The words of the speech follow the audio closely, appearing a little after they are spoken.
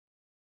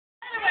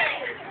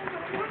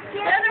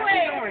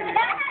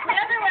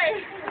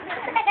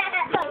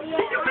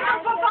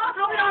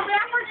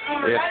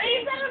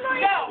Ready?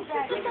 Go.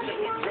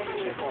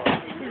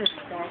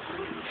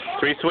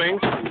 3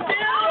 swings.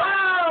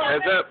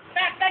 Heads up.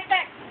 Back.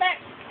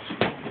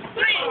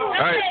 3. All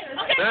right.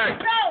 Okay. Back.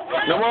 Go.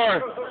 No more.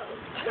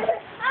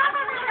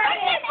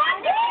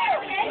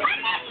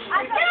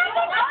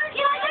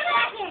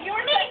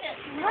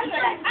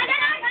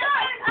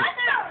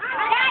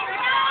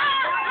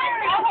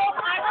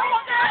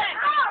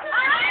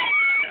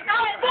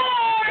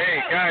 Hey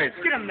guys,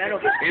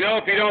 you know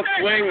if you don't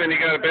swing, then you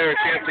got a better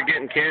chance of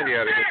getting candy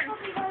out of here.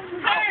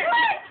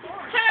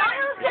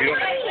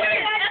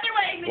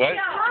 What? I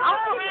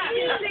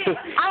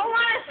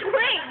want to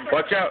swing.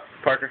 Watch out,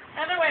 Parker.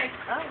 Other way.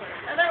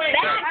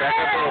 Back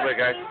up a little bit,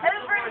 guys.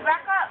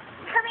 Back up.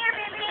 Come here,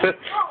 baby.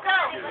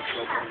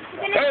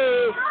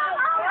 Hey.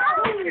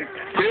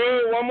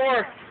 2, 1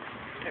 more.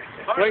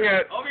 Swing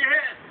it. Over your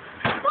head.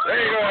 There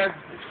you go, Ed.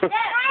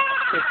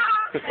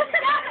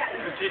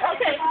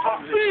 Okay. Oh,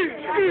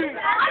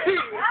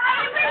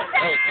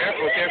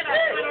 careful.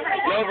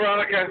 No,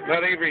 Veronica,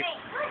 not Avery.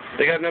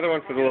 They got another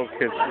one for the little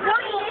kids.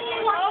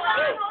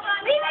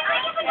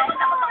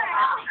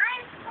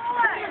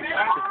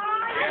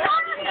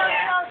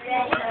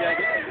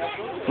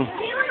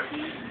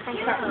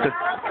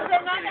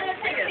 They're not going to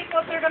take it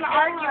because they're going to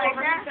argue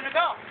over who's going to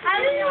go. How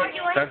do you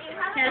argue with you?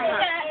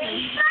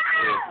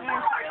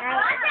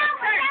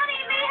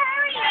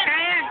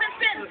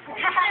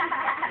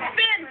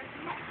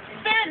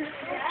 Spin.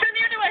 Turn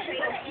the other way.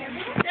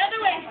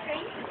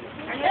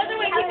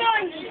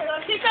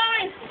 Keep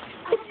going.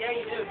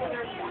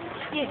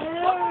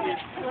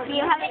 Do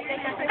you have it?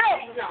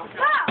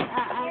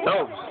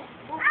 Oh,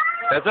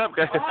 heads up,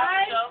 guys.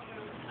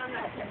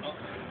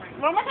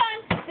 One more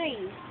time.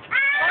 3.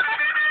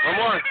 One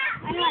more.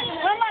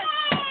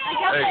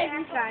 Hey.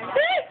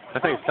 I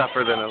think it's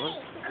tougher than it looks.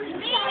 Do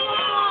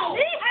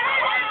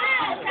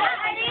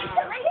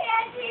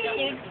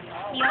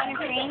you want a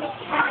cream?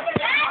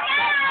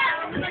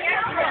 Because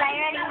I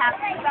already have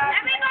one.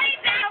 Everybody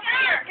back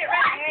here. Get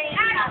ready.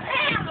 I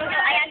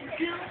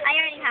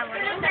already have one.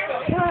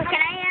 Can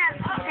I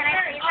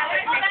please have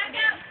one?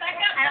 Back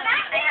up.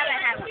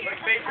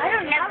 I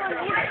don't have one.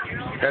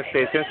 Guys,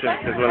 pay attention,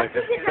 because when I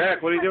back,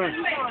 what are you doing?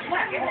 I'm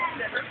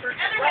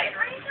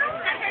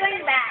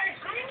going back.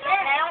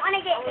 And I don't want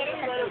to get hit in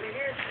the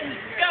face.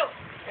 Go.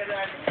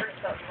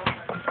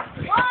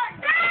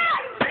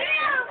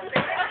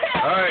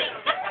 All right.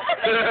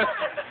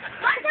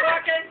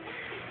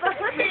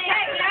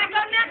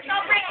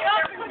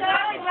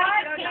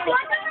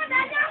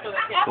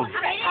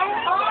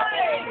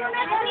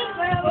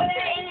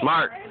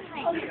 Mark,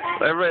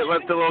 everybody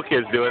let the little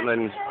kids do it, and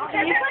then.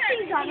 Can you put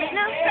these on it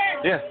now?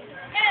 Yeah.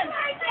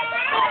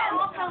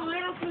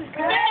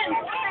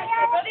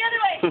 Go the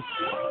other way.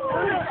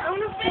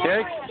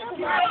 Okay.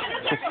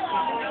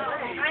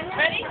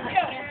 Ready?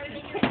 Go.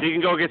 You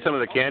can go get some of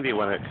the candy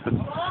when it.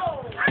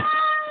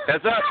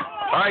 Heads up.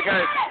 All right,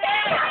 guys.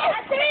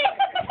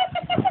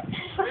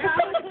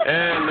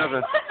 And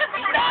nothing.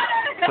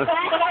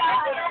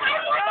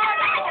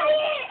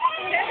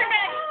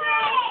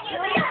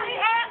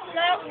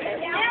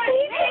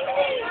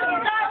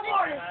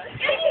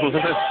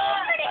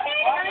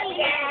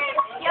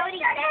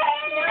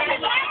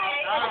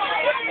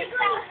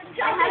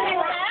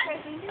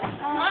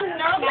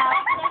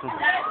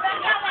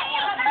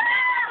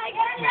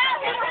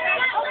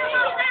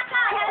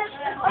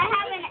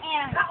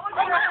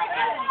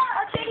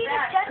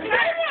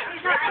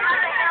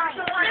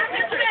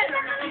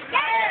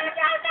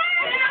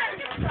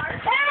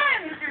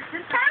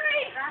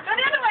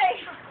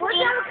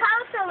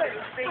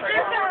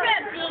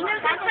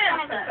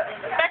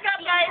 Back up,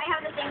 guys.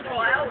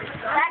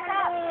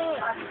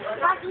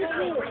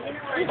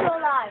 He's so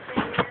alive.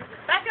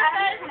 Back up,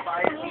 guys.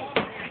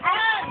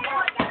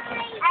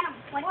 Adam,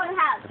 what do you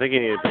have? I think you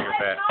need a bigger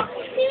bat.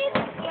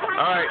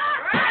 All right.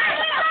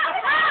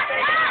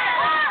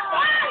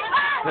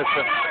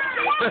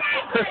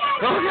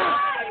 Oh, yeah.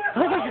 Oh,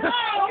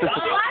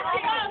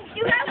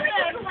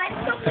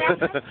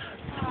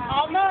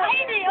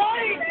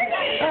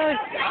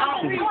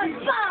 my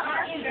God.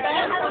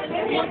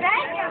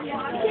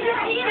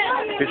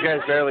 These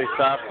guys barely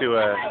stop to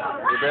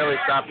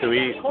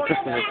eat.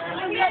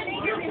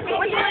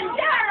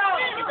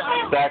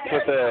 Stacks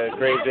with a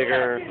grave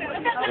digger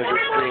with a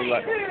screen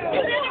light.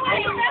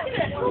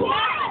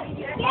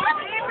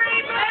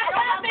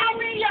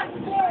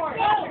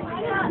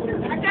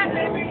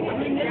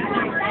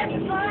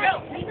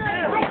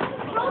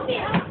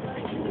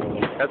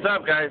 What's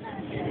up, guys?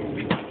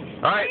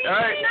 All right.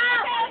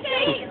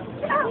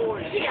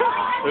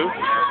 Who?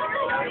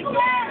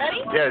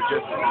 Yeah,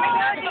 just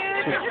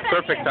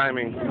perfect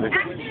timing.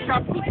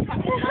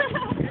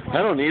 I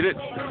don't need it.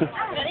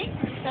 Ready?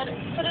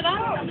 Put it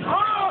on.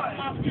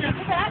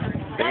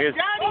 It is.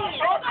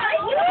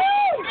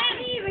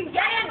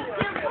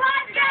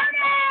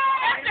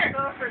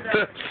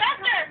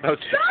 Oh,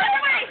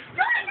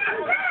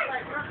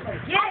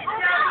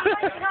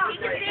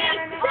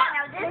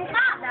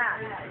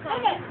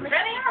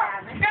 Ready?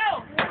 Go!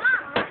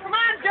 Come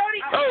on,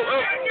 Jody! oh.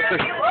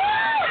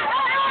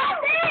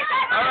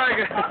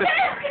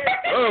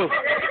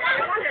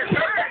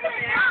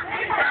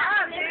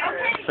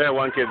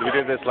 one kid. We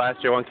did this last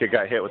year. One kid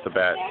got hit with the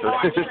bat. So,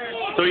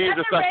 so we used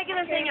a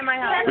regular thing in my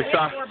house. we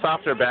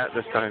softer bat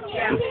this time.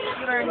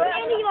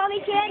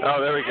 Oh,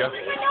 there we go.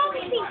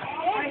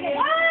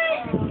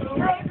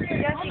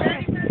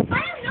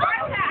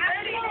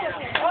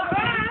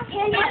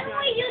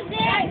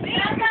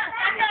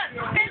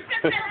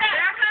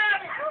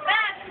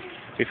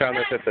 We found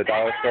this at the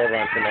dollar store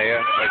on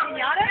Pinata.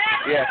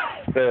 Yeah,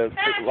 the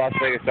Las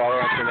Vegas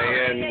dollar on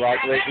Pinata and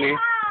Lake Me.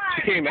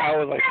 She came out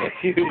with like a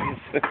huge.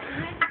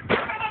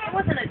 It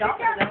wasn't a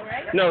dollar though,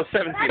 right? No,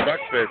 $17,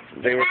 but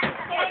they were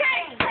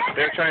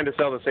trying to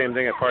sell the same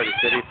thing at Party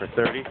City for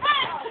 $30.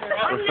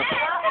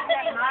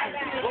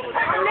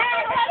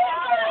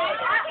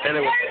 And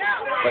it was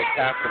like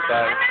half the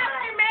size.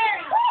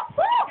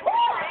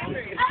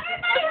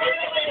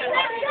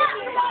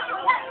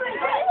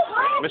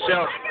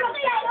 Michelle,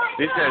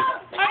 these guys,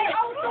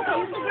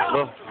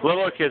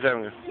 little kids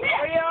having a...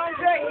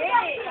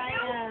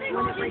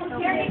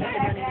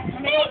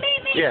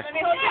 Yeah.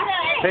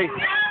 Hey,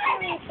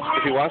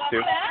 if he wants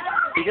to,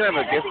 he can have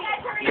a gift.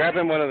 Grab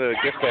him one of the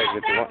gift bags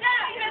if you want.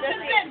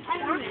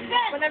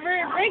 Whenever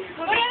it breaks,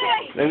 we'll get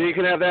it. And you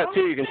can have that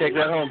too. You can take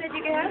that home. You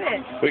can have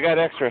it. We got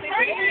extra.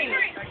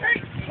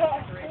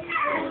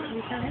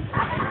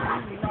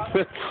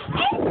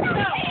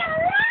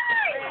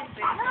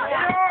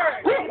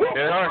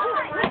 They are.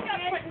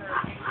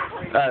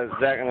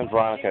 Zach and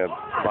Veronica have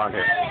blonde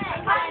hair.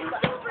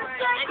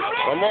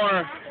 One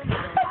more.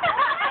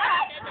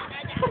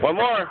 One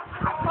more.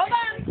 Hold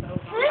on.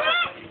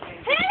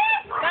 Hit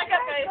it! Back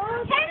up, guys.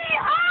 Hit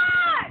it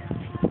hard!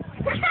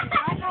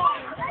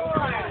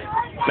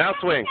 Now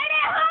swing.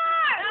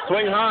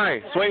 Swing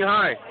high. Swing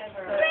high.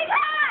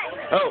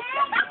 Oh.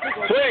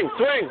 Swing.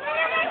 Swing.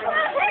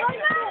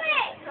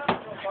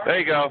 There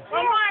you go.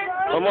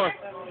 One more.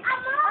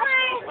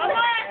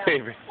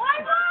 Favorite.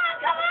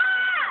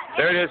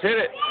 There it is. Hit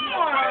it.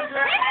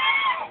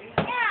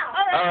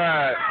 All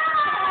right.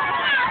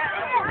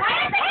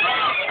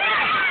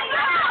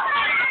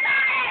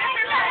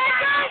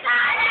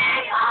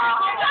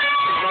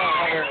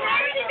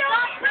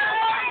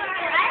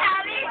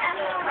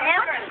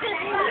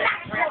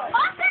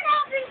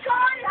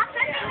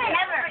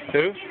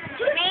 Who?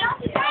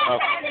 Oh,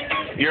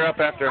 you're up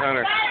after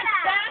Hunter.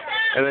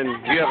 And then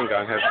you haven't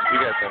gone, have you? You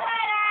guys have.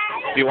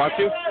 Do you want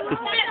to? Nope.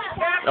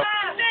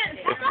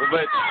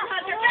 But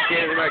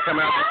you might come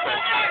out this time.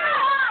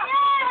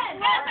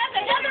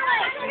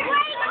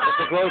 It's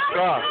a closed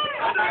straw.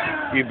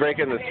 You break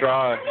in the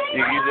straw. You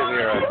use it in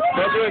your...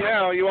 Don't do it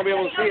now. You won't be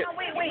able to see it.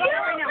 Wait, right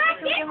now.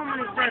 Let's go get home on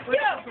his birthday.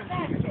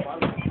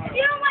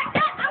 You don't like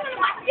that? I'm going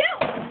to watch you.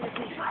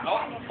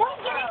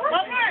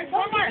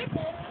 One more.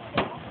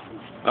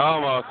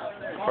 Almost.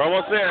 We're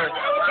almost there.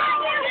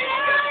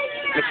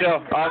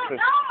 Michelle, Austin.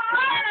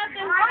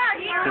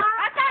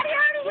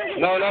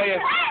 No, not yet.